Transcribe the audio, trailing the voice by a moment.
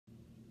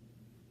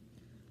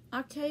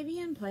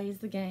Octavian plays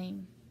the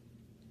game.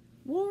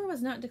 War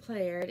was not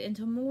declared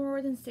until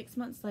more than 6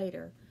 months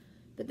later,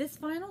 but this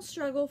final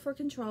struggle for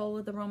control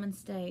of the Roman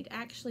state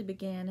actually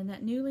began in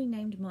that newly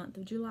named month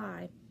of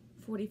July,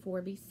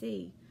 44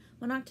 BC,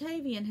 when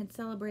Octavian had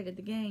celebrated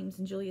the games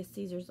in Julius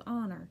Caesar's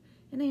honor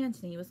and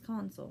Antony was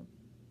consul.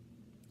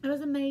 It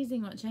was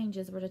amazing what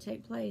changes were to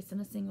take place in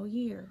a single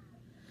year.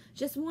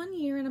 Just 1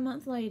 year and a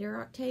month later,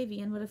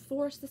 Octavian would have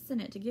forced the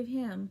Senate to give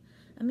him,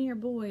 a mere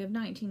boy of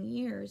 19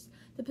 years,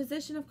 the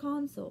position of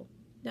consul,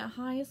 that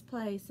highest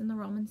place in the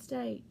Roman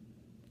state.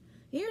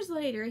 Years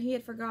later, he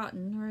had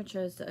forgotten, or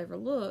chose to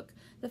overlook,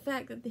 the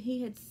fact that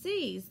he had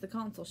seized the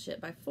consulship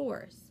by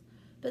force.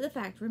 But the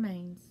fact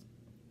remains.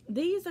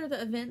 These are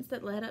the events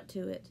that led up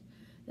to it.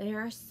 They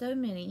are so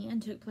many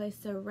and took place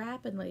so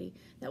rapidly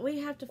that we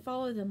have to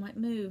follow them like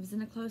moves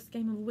in a close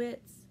game of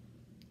wits.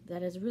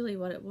 That is really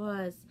what it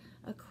was,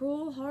 a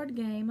cruel, hard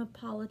game of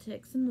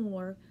politics and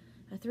war,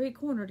 a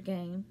three-cornered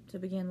game, to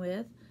begin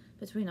with,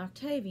 between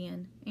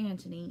Octavian,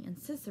 Antony, and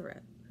Cicero,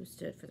 who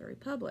stood for the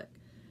Republic.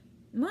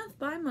 Month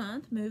by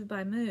month, move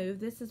by move,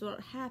 this is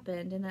what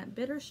happened in that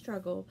bitter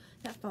struggle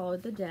that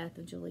followed the death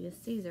of Julius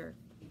Caesar.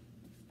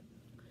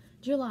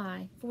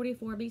 July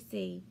 44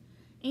 BC,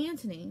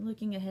 Antony,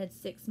 looking ahead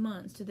 6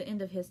 months to the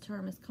end of his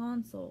term as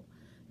consul,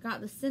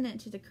 got the Senate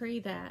to decree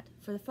that,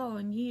 for the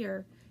following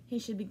year, he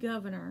should be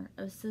governor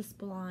of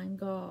Cispalline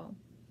Gaul.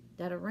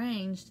 That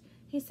arranged,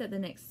 he set the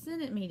next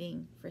Senate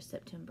meeting for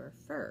September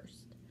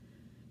 1st.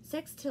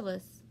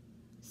 Sextilis,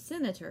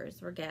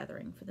 senators were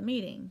gathering for the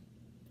meeting.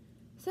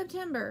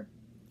 September,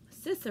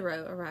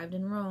 Cicero arrived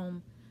in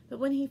Rome, but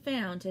when he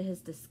found, to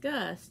his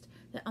disgust,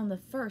 that on the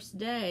first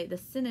day the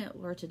Senate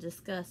were to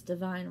discuss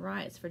divine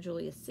rights for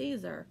Julius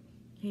Caesar,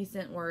 he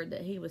sent word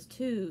that he was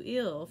too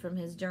ill from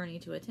his journey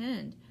to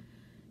attend.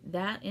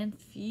 That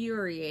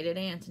infuriated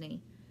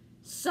Antony.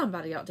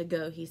 "Somebody ought to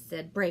go," he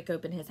said, "break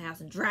open his house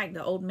and drag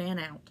the old man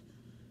out."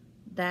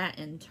 That,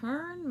 in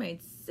turn,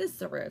 made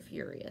Cicero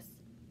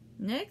furious.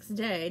 Next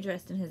day,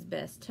 dressed in his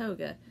best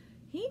toga,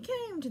 he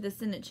came to the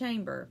Senate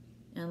chamber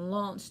and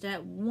launched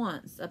at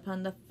once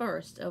upon the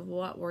first of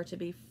what were to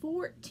be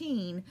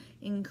 14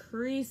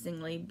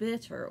 increasingly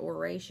bitter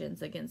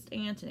orations against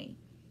Antony.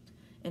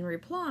 In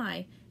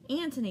reply,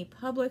 Antony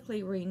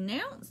publicly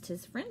renounced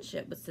his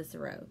friendship with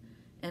Cicero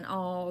and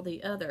all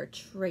the other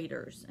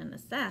traitors and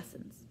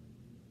assassins.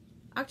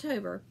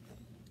 October,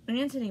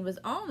 Antony was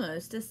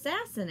almost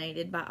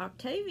assassinated by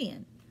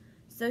Octavian,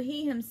 so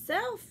he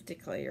himself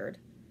declared.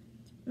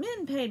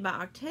 Men paid by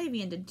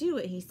Octavian to do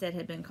it, he said,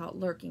 had been caught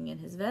lurking in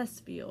his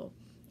vestibule,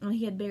 and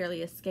he had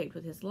barely escaped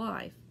with his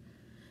life.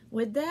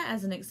 With that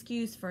as an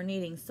excuse for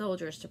needing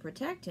soldiers to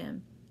protect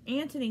him,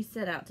 Antony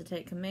set out to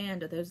take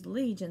command of those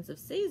legions of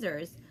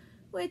Caesar's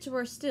which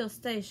were still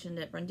stationed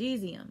at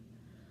Brundisium.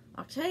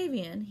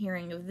 Octavian,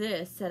 hearing of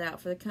this, set out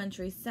for the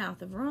country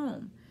south of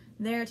Rome,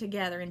 there to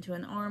gather into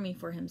an army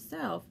for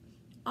himself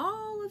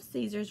all of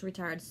Caesar's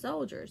retired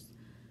soldiers,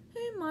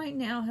 who might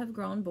now have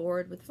grown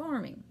bored with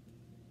farming.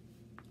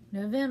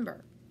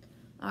 November,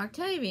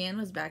 Octavian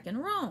was back in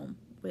Rome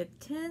with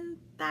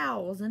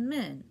 10,000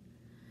 men.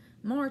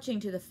 Marching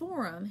to the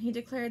Forum, he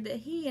declared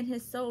that he and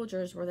his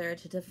soldiers were there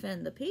to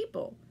defend the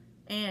people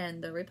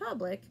and the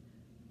Republic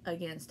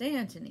against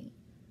Antony,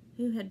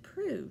 who had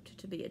proved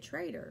to be a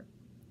traitor.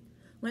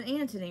 When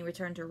Antony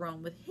returned to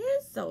Rome with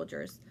his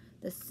soldiers,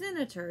 the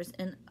senators,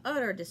 in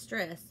utter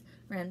distress,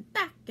 ran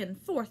back and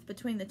forth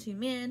between the two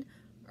men,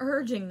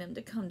 urging them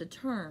to come to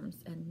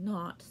terms and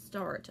not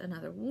start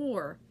another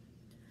war.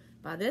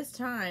 By this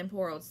time,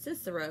 poor old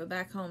Cicero,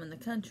 back home in the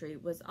country,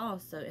 was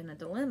also in a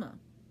dilemma.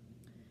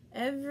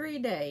 Every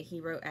day, he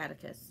wrote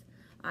Atticus,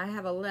 "I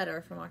have a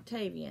letter from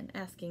Octavian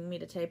asking me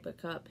to take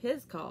up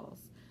his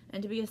cause,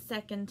 and to be a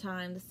second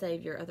time the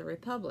savior of the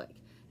Republic,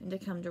 and to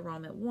come to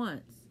Rome at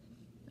once.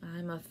 I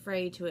am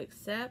afraid to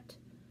accept,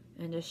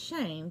 and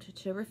ashamed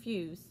to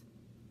refuse."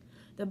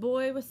 The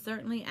boy was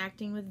certainly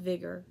acting with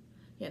vigor,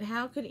 yet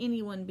how could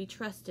anyone be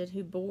trusted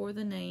who bore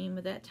the name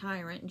of that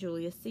tyrant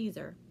Julius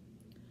Caesar?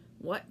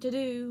 What to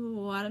do,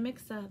 what a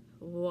mix-up,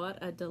 what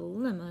a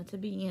dilemma to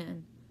be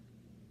in.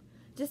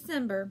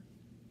 December.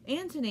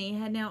 Antony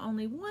had now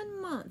only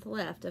 1 month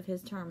left of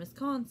his term as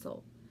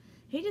consul.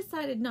 He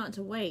decided not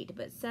to wait,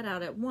 but set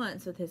out at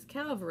once with his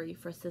cavalry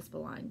for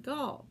Cispalline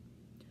Gaul.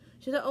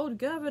 To the old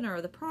governor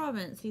of the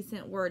province he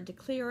sent word to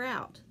clear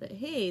out, that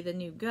he, the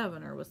new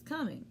governor, was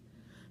coming.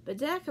 But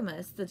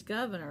Decimus, the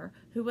governor,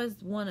 who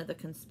was one of the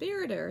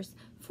conspirators,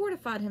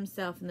 fortified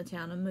himself in the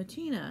town of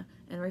Mutina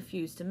and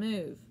refused to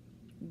move.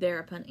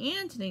 Thereupon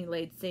Antony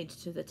laid siege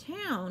to the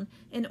town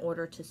in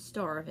order to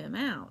starve him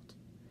out.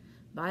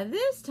 By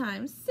this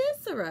time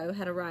Cicero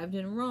had arrived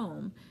in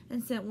Rome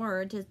and sent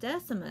word to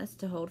Decimus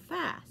to hold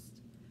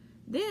fast.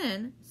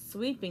 Then,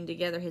 sweeping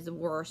together his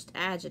worst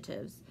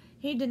adjectives,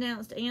 he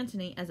denounced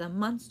Antony as a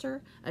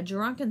monster, a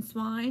drunken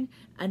swine,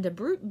 and a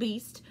brute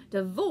beast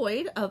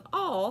devoid of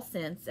all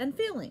sense and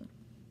feeling.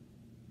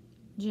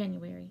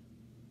 January.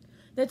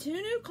 The two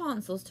new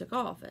consuls took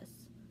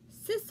office.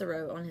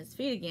 Cicero, on his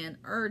feet again,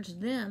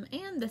 urged them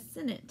and the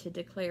Senate to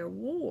declare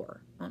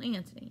war on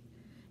Antony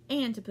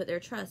and to put their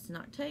trust in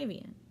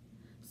Octavian.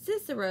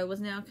 Cicero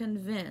was now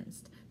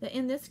convinced that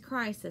in this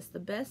crisis the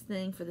best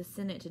thing for the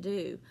Senate to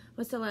do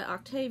was to let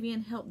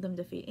Octavian help them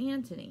defeat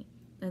Antony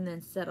and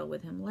then settle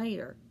with him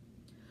later.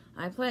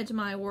 "I pledge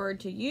my word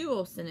to you,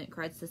 O Senate,"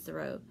 cried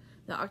Cicero,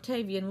 "that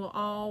Octavian will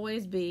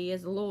always be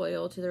as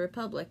loyal to the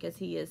Republic as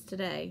he is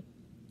today.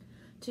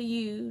 To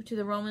you, to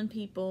the Roman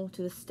people,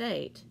 to the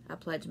state, I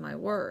pledge my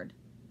word."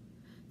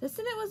 The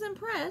Senate was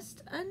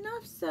impressed,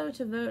 enough so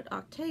to vote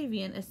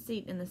Octavian a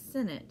seat in the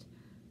Senate,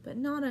 but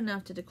not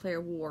enough to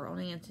declare war on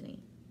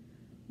Antony.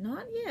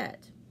 Not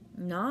yet.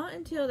 Not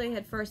until they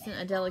had first sent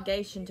a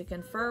delegation to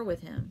confer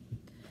with him.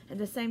 At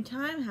the same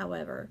time,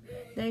 however,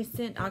 they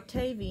sent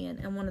Octavian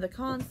and one of the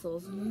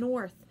consuls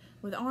north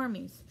with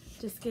armies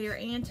to scare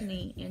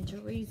Antony into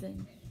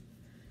reason.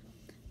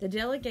 The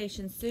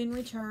delegation soon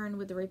returned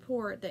with the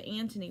report that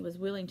Antony was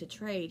willing to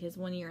trade his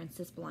 1 year in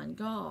Cispline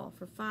Gaul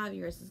for 5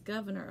 years as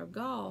governor of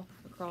Gaul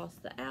across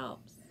the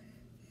Alps.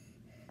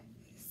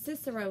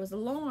 Cicero was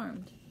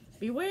alarmed.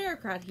 "Beware,"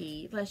 cried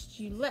he, "lest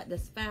you let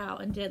this foul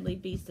and deadly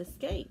beast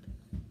escape."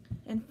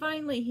 And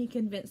finally he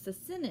convinced the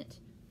Senate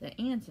that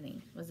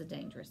Antony was a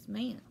dangerous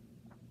man.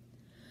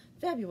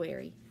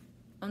 February.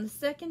 On the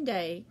second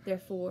day,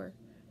 therefore,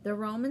 the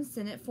Roman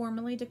Senate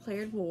formally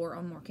declared war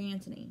on Mark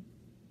Antony.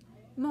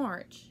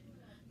 March.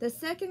 The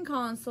second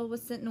consul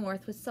was sent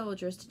north with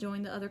soldiers to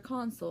join the other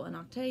consul and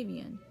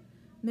Octavian.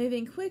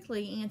 Moving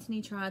quickly,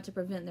 Antony tried to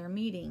prevent their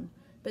meeting,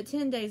 but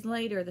 10 days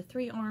later the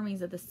 3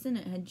 armies of the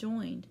Senate had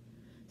joined.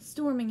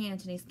 Storming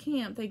Antony's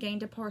camp, they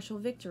gained a partial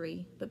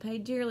victory, but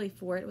paid dearly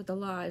for it with the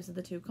lives of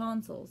the 2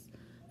 consuls,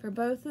 for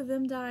both of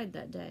them died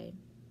that day.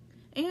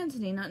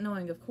 Antony, not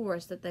knowing, of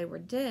course, that they were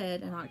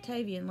dead and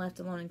Octavian left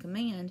alone in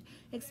command,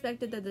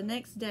 expected that the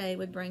next day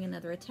would bring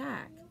another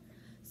attack.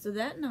 So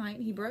that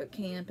night he broke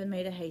camp and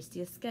made a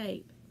hasty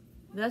escape.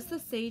 Thus the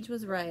siege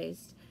was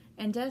raised,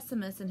 and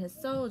Decimus and his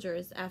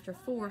soldiers, after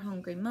 4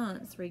 hungry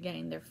months,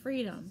 regained their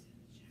freedom.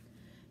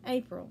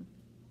 April.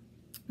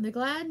 The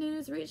glad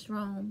news reached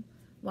Rome.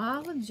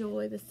 Wild with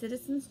joy, the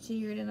citizens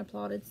cheered and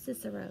applauded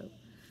Cicero.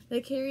 They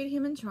carried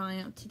him in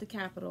triumph to the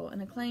Capitol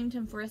and acclaimed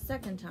him for a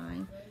second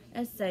time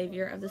as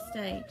savior of the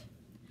state.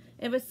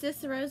 It was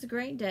Cicero's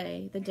great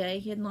day, the day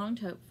he had long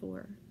hoped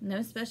for.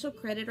 No special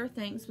credit or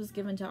thanks was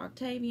given to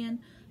Octavian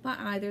by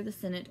either the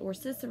Senate or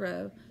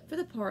Cicero for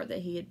the part that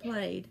he had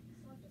played.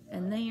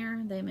 And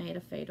there they made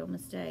a fatal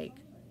mistake.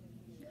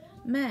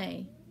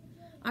 May.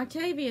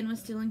 Octavian was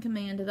still in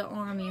command of the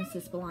army in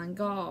Cispline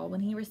Gaul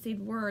when he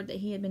received word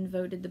that he had been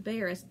voted the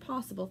barest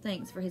possible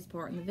thanks for his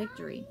part in the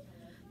victory.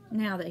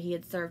 Now that he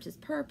had served his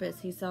purpose,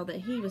 he saw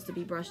that he was to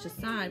be brushed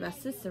aside by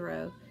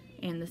Cicero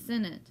and the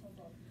Senate.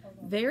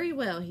 Very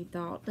well, he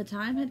thought, the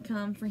time had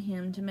come for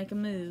him to make a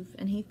move,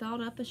 and he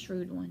thought up a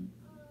shrewd one.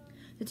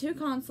 The 2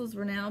 consuls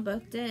were now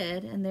both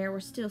dead, and there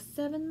were still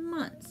 7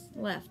 months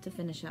left to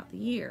finish out the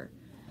year.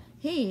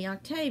 He,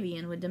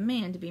 Octavian, would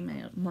demand to be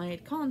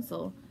made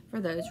consul for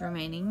those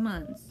remaining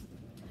months.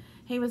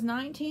 He was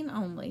 19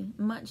 only,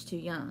 much too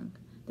young.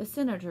 The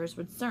senators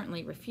would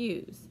certainly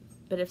refuse,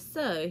 but if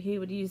so, he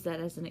would use that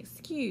as an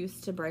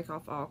excuse to break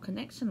off all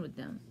connection with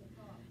them.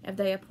 If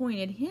they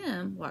appointed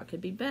him, what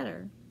could be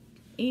better?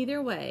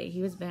 Either way,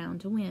 he was bound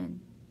to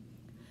win.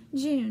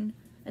 June.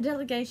 A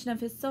delegation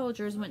of his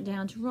soldiers went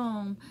down to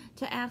Rome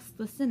to ask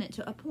the Senate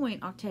to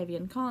appoint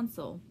Octavian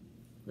consul.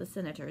 The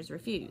senators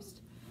refused.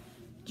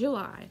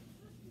 July.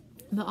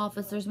 The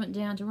officers went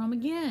down to Rome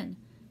again.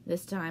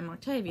 This time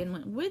Octavian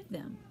went with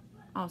them,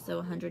 also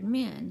 100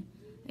 men.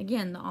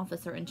 Again the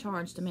officer in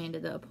charge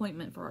demanded the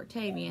appointment for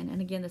Octavian,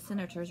 and again the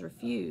senators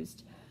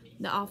refused.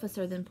 The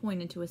officer then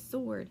pointed to his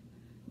sword.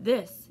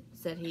 "This,"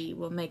 said he,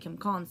 "will make him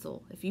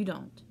consul, if you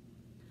don't."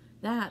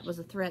 That was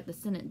a threat the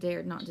Senate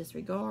dared not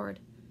disregard.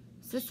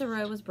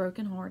 Cicero was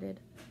broken-hearted,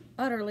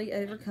 utterly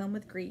overcome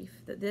with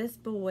grief that this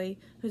boy,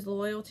 whose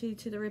loyalty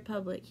to the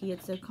Republic he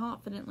had so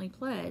confidently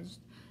pledged,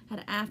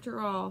 had after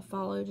all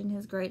followed in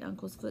his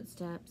great-uncle's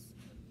footsteps.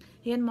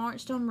 He had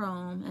marched on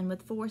Rome, and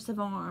with force of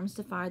arms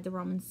defied the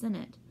Roman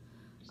Senate.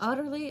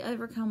 Utterly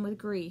overcome with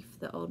grief,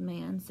 the old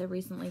man, so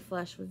recently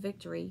flushed with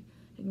victory,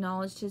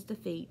 acknowledged his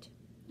defeat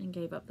and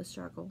gave up the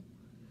struggle.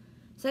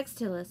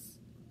 Sextilis.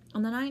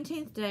 On the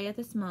 19th day of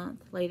this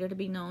month, later to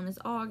be known as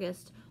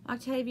August,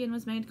 Octavian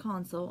was made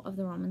consul of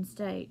the Roman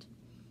state.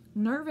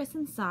 Nervous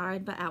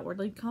inside, but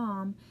outwardly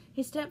calm,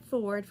 he stepped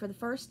forward for the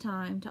first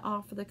time to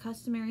offer the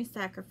customary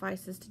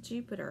sacrifices to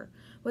Jupiter,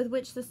 with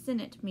which the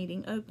Senate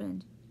meeting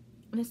opened.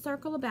 In a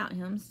circle about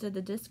him stood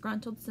the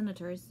disgruntled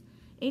senators,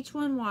 each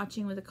one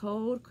watching with a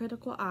cold,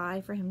 critical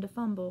eye for him to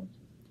fumble.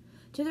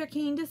 To their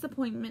keen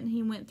disappointment,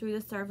 he went through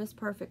the service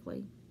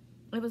perfectly.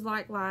 It was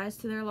likewise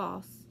to their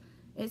loss.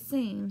 It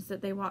seems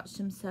that they watched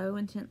him so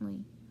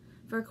intently.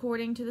 For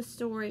according to the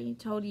story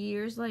told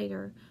years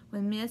later,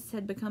 when myths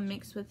had become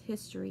mixed with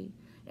history,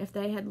 if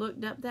they had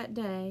looked up that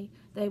day,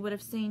 they would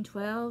have seen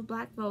 12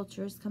 black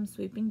vultures come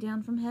swooping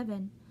down from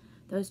heaven,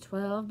 those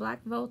 12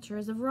 black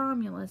vultures of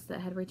Romulus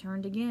that had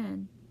returned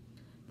again.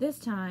 this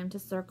time to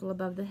circle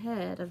above the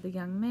head of the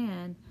young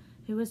man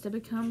who was to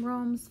become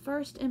Rome's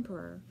first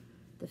emperor,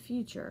 the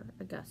future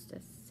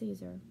Augustus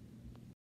Caesar.